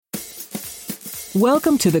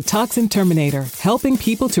Welcome to the Toxin Terminator, helping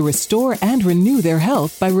people to restore and renew their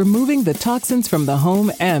health by removing the toxins from the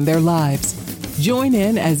home and their lives. Join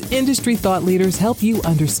in as industry thought leaders help you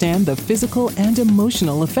understand the physical and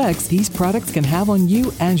emotional effects these products can have on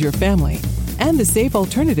you and your family, and the safe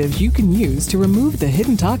alternatives you can use to remove the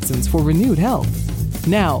hidden toxins for renewed health.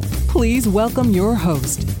 Now, please welcome your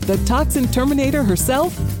host, the Toxin Terminator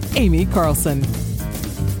herself, Amy Carlson.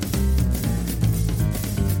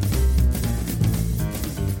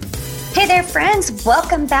 Hey there, friends.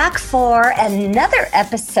 Welcome back for another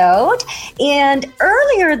episode. And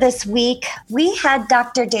earlier this week, we had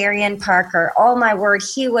Dr. Darian Parker. Oh my word,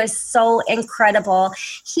 he was so incredible.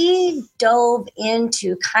 He dove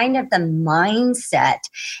into kind of the mindset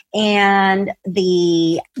and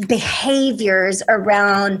the behaviors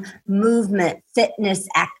around movement, fitness,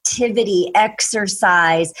 activity,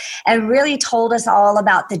 exercise, and really told us all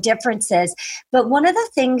about the differences. But one of the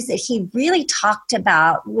things that he really talked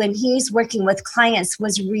about when he's working with clients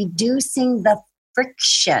was reducing the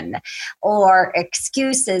friction or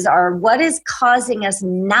excuses or what is causing us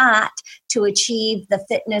not to achieve the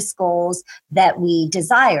fitness goals that we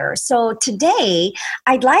desire. So today,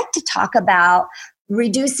 I'd like to talk about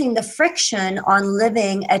reducing the friction on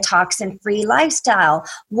living a toxin-free lifestyle.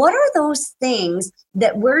 What are those things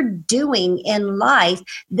that we're doing in life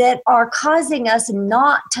that are causing us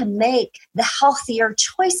not to make the healthier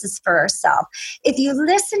choices for ourselves? If you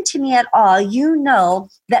listen to me at all, you know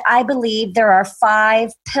that I believe there are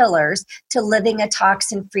 5 pillars to living a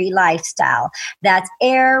toxin-free lifestyle. That's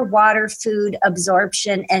air, water, food,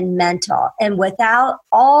 absorption, and mental. And without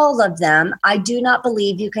all of them, I do not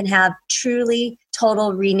believe you can have truly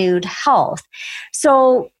total renewed health.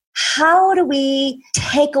 So how do we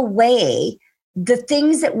take away the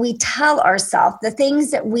things that we tell ourselves, the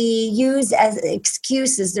things that we use as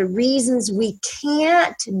excuses, the reasons we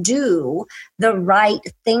can't do the right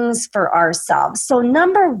things for ourselves? So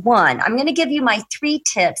number 1, I'm going to give you my 3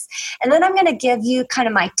 tips, and then I'm going to give you kind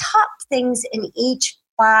of my top things in each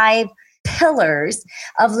 5 pillars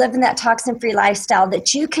of living that toxin-free lifestyle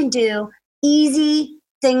that you can do, easy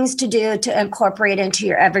things to do to incorporate into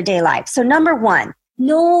your everyday life. So number 1,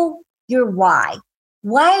 know your why.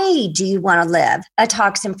 Why do you want to live a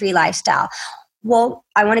toxin-free lifestyle? Well,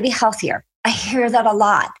 I want to be healthier. I hear that a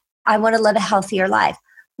lot. I want to live a healthier life.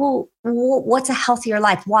 Well, what's a healthier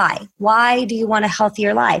life? Why? Why do you want a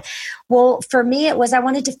healthier life? Well, for me, it was I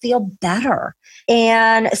wanted to feel better.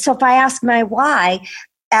 And so if I ask my why,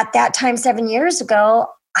 at that time 7 years ago,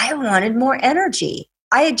 I wanted more energy.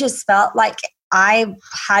 I had just felt like I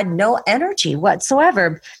had no energy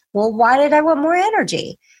whatsoever. Well, why did I want more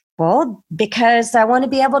energy? Well, because I want to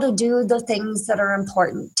be able to do the things that are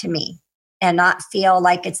important to me and not feel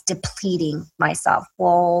like it's depleting myself.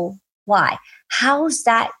 Well, why? How's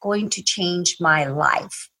that going to change my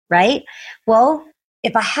life, right? Well,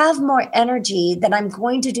 if I have more energy, then I'm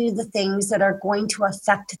going to do the things that are going to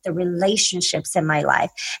affect the relationships in my life.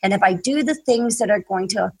 And if I do the things that are going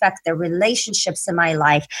to affect the relationships in my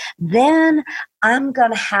life, then I'm going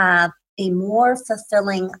to have a more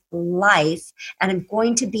fulfilling life, and I'm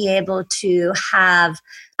going to be able to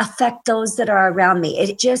affect those that are around me.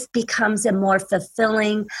 It just becomes a more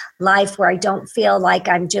fulfilling life where I don't feel like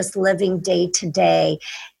I'm just living day to day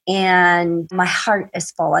and my heart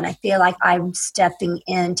is full and I feel like I'm stepping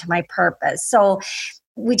into my purpose. So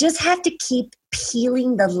we just have to keep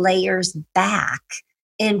peeling the layers back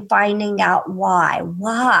and finding out why.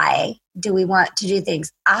 Why do we want to do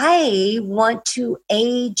things? I want to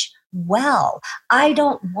age well.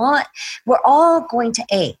 We're all going to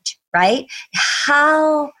age, right?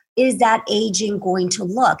 How is that aging going to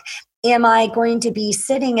look? Am I going to be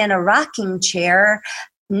sitting in a rocking chair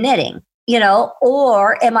knitting?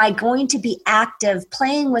 Or am I going to be active,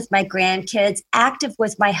 playing with my grandkids, active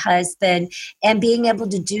with my husband, and being able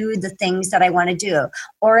to do the things that I want to do?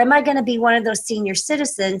 Or am I going to be one of those senior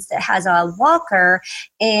citizens that has a walker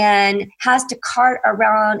and has to cart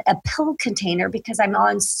around a pill container because I'm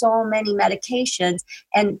on so many medications?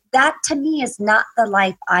 And that to me is not the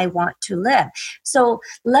life I want to live. So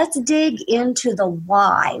let's dig into the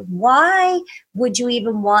why. Why would you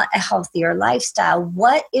even want a healthier lifestyle?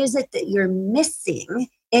 What is it that you're missing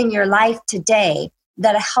in your life today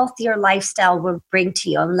that a healthier lifestyle will bring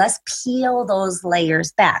to you? And let's peel those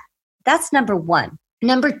layers back. That's number 1.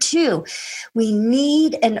 Number 2, we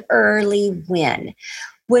need an early win.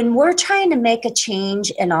 When we're trying to make a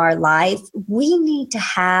change in our life, we need to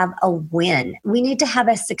have a win. We need to have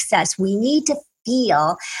a success. We need to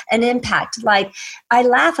feel an impact. Like I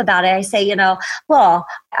laugh about it. I say, well,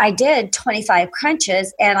 I did 25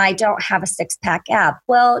 crunches and I don't have a 6-pack ab.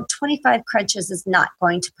 Well, 25 crunches is not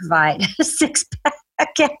going to provide a 6-pack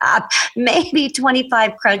ab. Maybe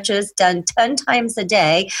 25 crunches done 10 times a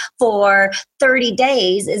day for 30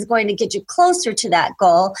 days is going to get you closer to that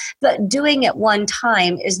goal, but doing it one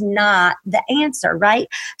time is not the answer, right?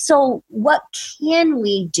 So what can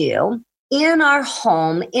we do in our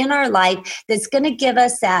home, in our life, that's going to give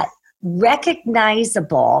us that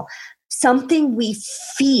recognizable something we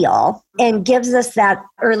feel and gives us that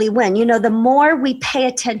early win? The more we pay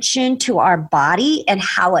attention to our body and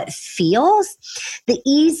how it feels, the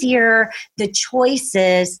easier the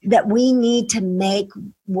choices that we need to make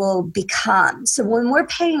will become. So when we're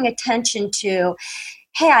paying attention to,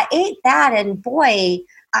 hey, I ate that and boy,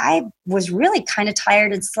 I was really kind of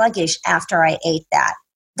tired and sluggish after I ate that.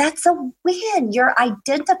 That's a win. You're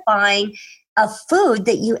identifying a food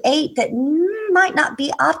that you ate that might not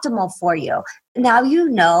be optimal for you. Now you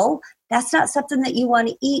know that's not something that you want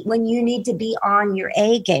to eat when you need to be on your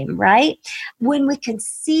A game, right? When we can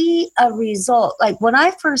see a result, like when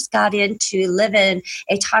I first got into living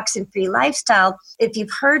a toxin-free lifestyle, if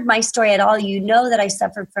you've heard my story at all, you know that I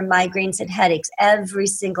suffered from migraines and headaches every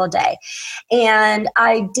single day. And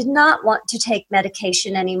I did not want to take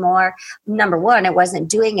medication anymore. Number one, it wasn't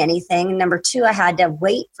doing anything. Number two, I had to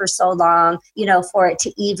wait for so long, for it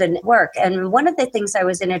to even work. And one of the things I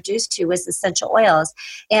was introduced to was essential oils.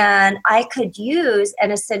 And I could use an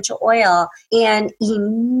essential oil and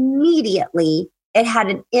immediately it had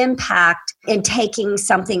an impact in taking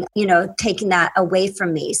something, taking that away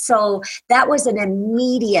from me. So that was an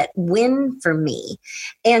immediate win for me.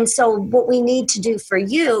 And so what we need to do for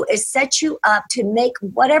you is set you up to make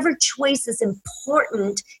whatever choice is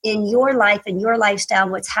important in your life and your lifestyle,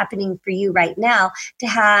 what's happening for you right now, to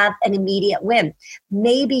have an immediate win.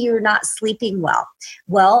 Maybe you're not sleeping well.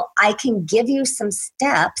 Well, I can give you some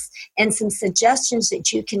steps and some suggestions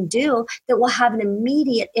that you can do that will have an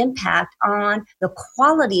immediate impact on the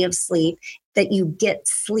quality of sleep that you get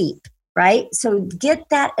sleep, right? So get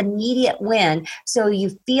that immediate win so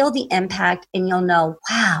you feel the impact and you'll know,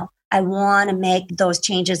 wow, I want to make those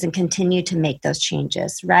changes and continue to make those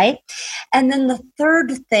changes, right? And then the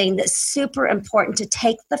third thing that's super important to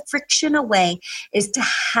take the friction away is to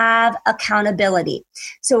have accountability.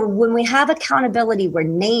 So when we have accountability, we're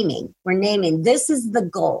naming, this is the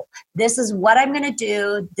goal. This is what I'm going to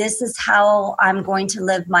do. This is how I'm going to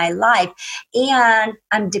live my life. And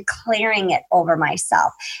I'm declaring it over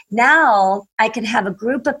myself. Now I can have a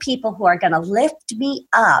group of people who are going to lift me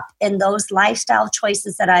up in those lifestyle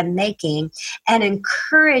choices that I'm making and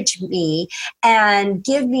encourage me and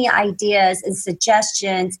give me ideas and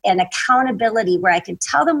suggestions and accountability where I can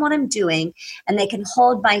tell them what I'm doing and they can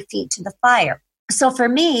hold my feet to the fire. So for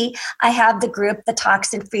me, I have the group, the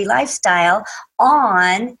Toxin Free Lifestyle,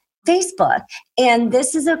 on Facebook. And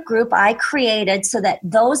this is a group I created so that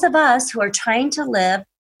those of us who are trying to live,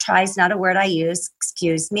 try is not a word I use,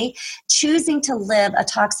 excuse me, choosing to live a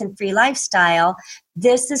toxin-free lifestyle,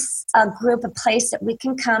 this is a group, a place that we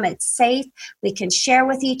can come. It's safe. We can share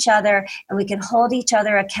with each other and we can hold each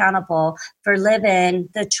other accountable for living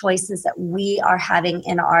the choices that we are having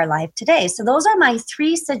in our life today. So those are my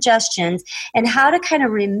 3 suggestions and how to kind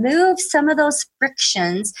of remove some of those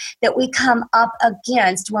frictions that we come up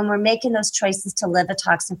against when we're making those choices to live a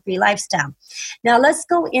toxin-free lifestyle. Now let's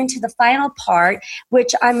go into the final part,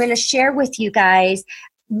 which I'm going to share with you guys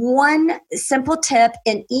one simple tip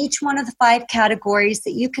in each one of the 5 categories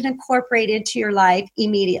that you can incorporate into your life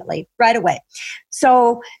immediately, right away.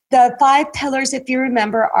 So the 5 pillars, if you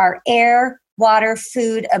remember, are air, water,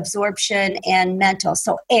 food, absorption, and mental.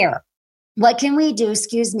 So air. What can we do,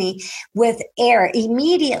 with air?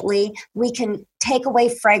 Immediately, we can take away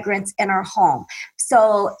fragrance in our home.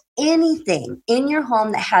 So anything in your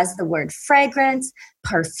home that has the word fragrance,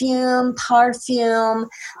 perfume,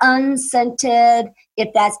 unscented,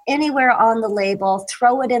 if that's anywhere on the label,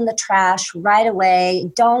 throw it in the trash right away.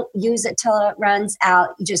 Don't use it till it runs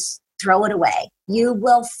out. Just throw it away. You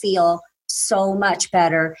will feel so much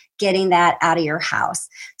better getting that out of your house.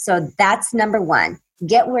 So that's number 1.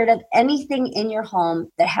 Get rid of anything in your home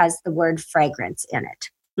that has the word fragrance in it.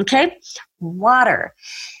 Okay? Water.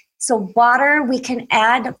 So water, we can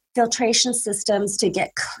add filtration systems to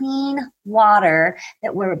get clean water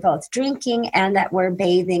that we're both drinking and that we're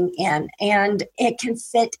bathing in. And it can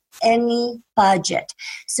fit any budget.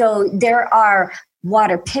 So there are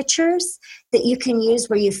water pitchers that you can use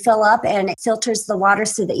where you fill up and it filters the water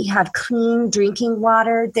so that you have clean drinking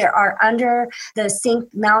water. There are under the sink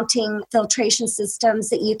mounting filtration systems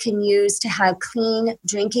that you can use to have clean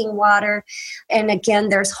drinking water. And again,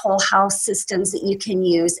 there's whole house systems that you can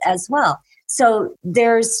use as well. So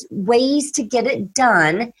there's ways to get it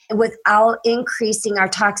done without increasing our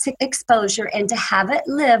toxic exposure and to have it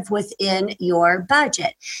live within your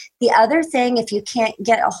budget. The other thing, if you can't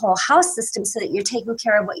get a whole house system so that you're taking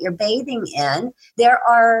care of what you're bathing in, there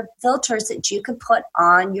are filters that you can put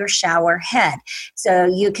on your shower head. So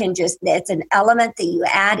you can it's an element that you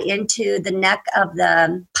add into the neck of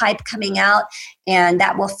the pipe coming out, and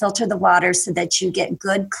that will filter the water so that you get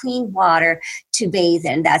good, clean water to bathe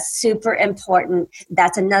in. That's super important.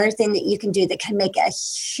 That's another thing that you can do that can make a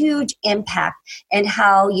huge impact in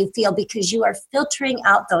how you feel, because you are filtering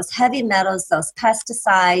out those heavy metals, those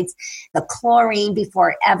pesticides, the chlorine before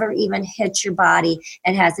it ever even hits your body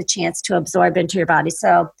and has a chance to absorb into your body.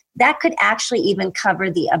 So that could actually even cover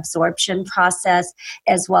the absorption process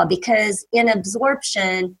as well, because in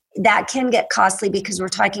absorption, that can get costly because we're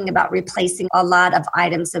talking about replacing a lot of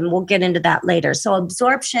items, and we'll get into that later. So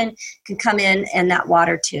absorption can come in that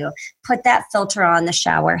water too. Put that filter on the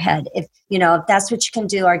shower head if that's what you can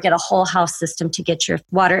do, or get a whole house system to get your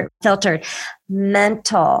water filtered.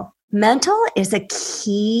 Mental is a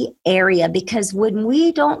key area, because when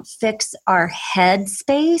we don't fix our head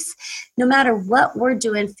space, no matter what we're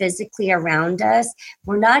doing physically around us,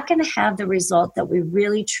 we're not going to have the result that we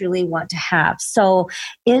really, truly want to have. So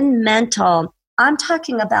in mental, I'm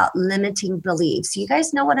talking about limiting beliefs. You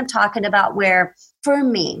guys know what I'm talking about, where for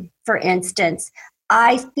me, for instance,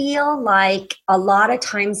 I feel like a lot of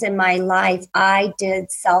times in my life, I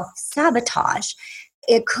did self-sabotage.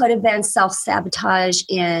 It could have been self-sabotage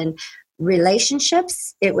in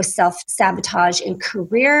relationships. It was self-sabotage in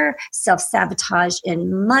career, self-sabotage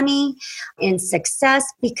in money, in success,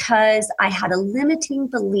 because I had a limiting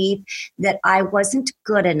belief that I wasn't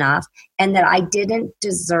good enough and that I didn't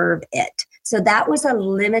deserve it. So that was a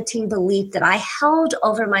limiting belief that I held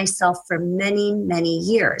over myself for many, many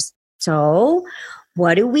years. So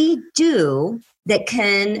what do we do that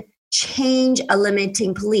can change a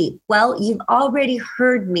limiting belief? Well, you've already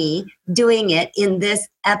heard me doing it in this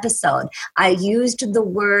episode. I used the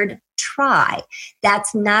word try.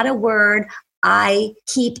 That's not a word I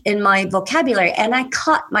keep in my vocabulary, and I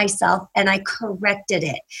caught myself and I corrected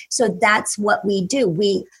it. So that's what we do.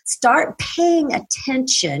 We start paying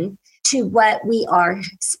attention to what we are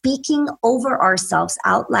speaking over ourselves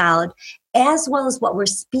out loud, as well as what we're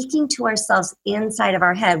speaking to ourselves inside of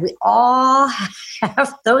our head. We all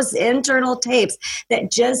have those internal tapes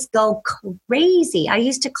that just go crazy. I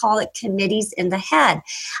used to call it committees in the head.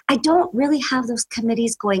 I don't really have those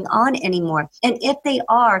committees going on anymore. And if they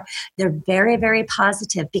are, they're very, very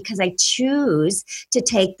positive, because I choose to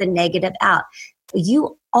take the negative out.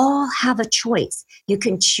 You all have a choice. You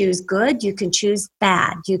can choose good, you can choose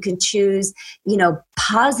bad, you can choose,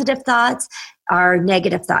 positive thoughts or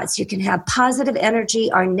negative thoughts. You can have positive energy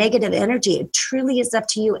or negative energy. It truly is up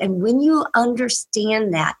to you. And when you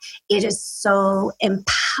understand that, it is so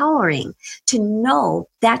empowering to know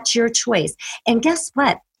that's your choice. And guess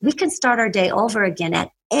what? We can start our day over again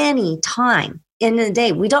at any time in the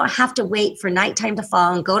day. We don't have to wait for nighttime to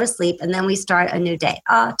fall and go to sleep, and then we start a new day.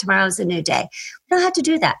 Tomorrow's a new day. We don't have to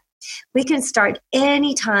do that. We can start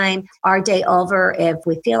anytime our day over if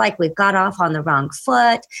we feel like we've got off on the wrong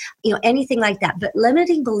foot, anything like that. But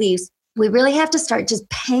limiting beliefs, we really have to start just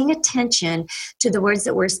paying attention to the words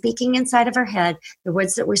that we're speaking inside of our head, the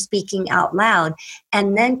words that we're speaking out loud,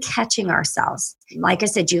 and then catching ourselves. Like I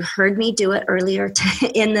said, you heard me do it earlier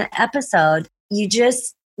in the episode. You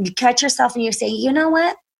catch yourself and you say, you know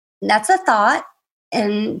what? That's a thought.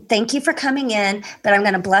 And thank you for coming in, but I'm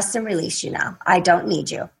going to bless and release you now. I don't need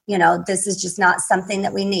you. This is just not something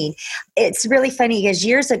that we need. It's really funny because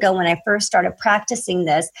years ago when I first started practicing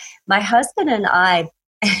this, my husband and I,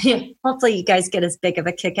 hopefully you guys get as big of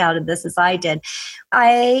a kick out of this as I did.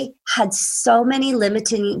 I had so many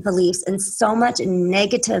limiting beliefs and so much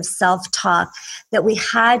negative self-talk that we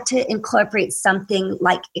had to incorporate something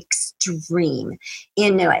like extreme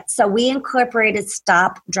into it. So we incorporated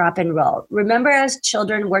stop, drop, and roll. Remember, as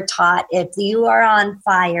children, we're taught if you are on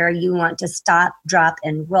fire, you want to stop, drop,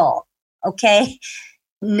 and roll. Okay?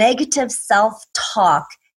 Negative self-talk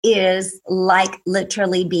is like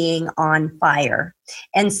literally being on fire.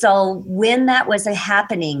 And so when that was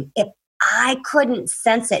happening, if I couldn't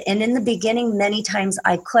sense it, and in the beginning, many times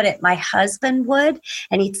I couldn't, my husband would,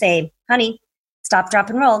 and he'd say, honey, stop, drop,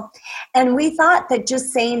 and roll. And we thought that just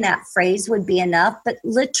saying that phrase would be enough, but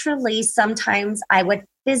literally sometimes I would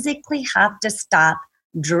physically have to stop,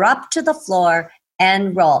 drop to the floor,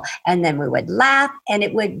 and roll. And then we would laugh, and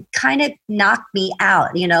it would kind of knock me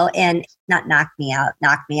out, and not knock me out,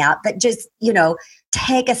 but just,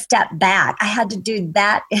 take a step back. I had to do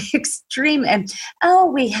that extreme. And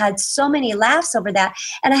we had so many laughs over that.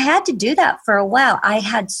 And I had to do that for a while. I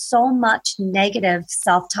had so much negative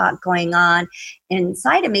self-talk going on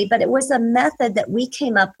inside of me, but it was a method that we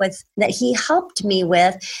came up with, that he helped me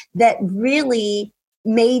with, that really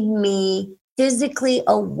made me physically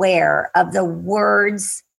aware of the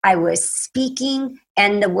words I was speaking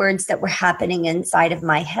and the words that were happening inside of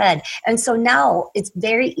my head. And so now it's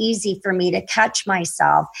very easy for me to catch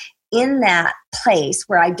myself in that place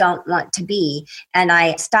where I don't want to be. And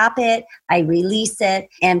I stop it, I release it,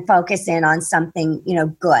 and focus in on something,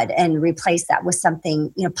 good, and replace that with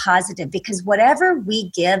something, positive. Because whatever we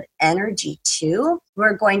give energy to,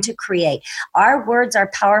 we're going to create. Our words are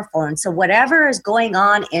powerful. And so whatever is going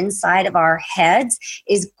on inside of our heads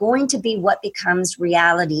is going to be what becomes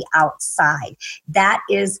reality outside. That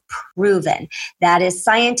is proven. That is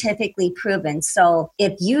scientifically proven. So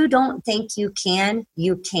if you don't think you can,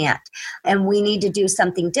 you can't. And we need to do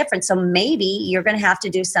something different. So maybe you're going to have to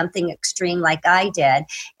do something extreme like I did,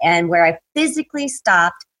 and where I physically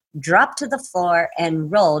stopped, dropped to the floor,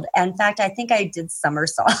 and rolled. In fact, I think I did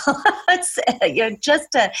somersaults.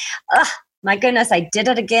 My goodness, I did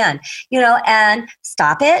it again, and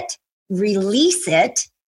stop it, release it,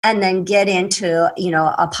 and then get into,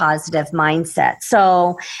 a positive mindset.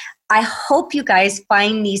 So I hope you guys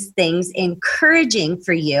find these things encouraging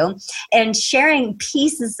for you, and sharing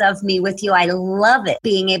pieces of me with you. I love it,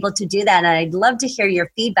 being able to do that. And I'd love to hear your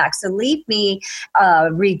feedback. So leave me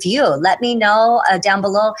a review. Let me know down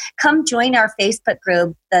below. Come join our Facebook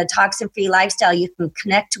group, The Toxin Free Lifestyle. You can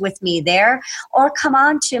connect with me there, or come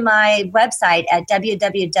on to my website at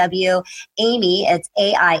www.aimee, it's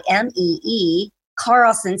AIMEE,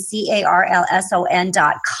 Carlson,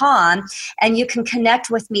 CARLSON.com, and you can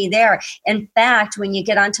connect with me there. In fact, when you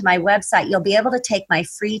get onto my website, you'll be able to take my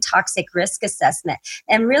free toxic risk assessment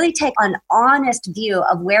and really take an honest view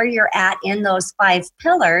of where you're at in those 5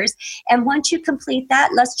 pillars. And once you complete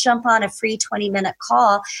that, let's jump on a free 20-minute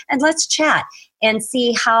call and let's chat and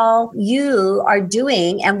see how you are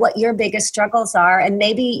doing and what your biggest struggles are. And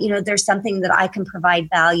maybe, there's something that I can provide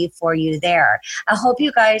value for you there. I hope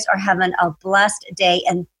you guys are having a blessed day,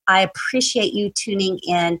 and I appreciate you tuning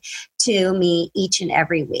in to me each and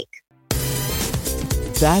every week.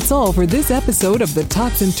 That's all for this episode of The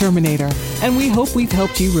Toxin Terminator, and we hope we've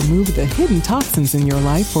helped you remove the hidden toxins in your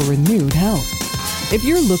life for renewed health. If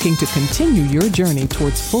you're looking to continue your journey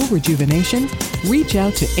towards full rejuvenation, reach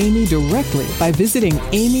out to Aimee directly by visiting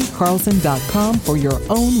AimeeCarlson.com for your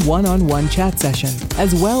own one-on-one chat session,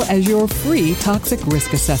 as well as your free toxic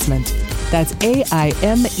risk assessment. That's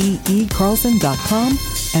AIMEECarlson.com.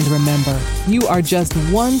 And remember, you are just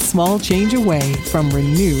one small change away from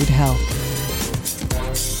renewed health.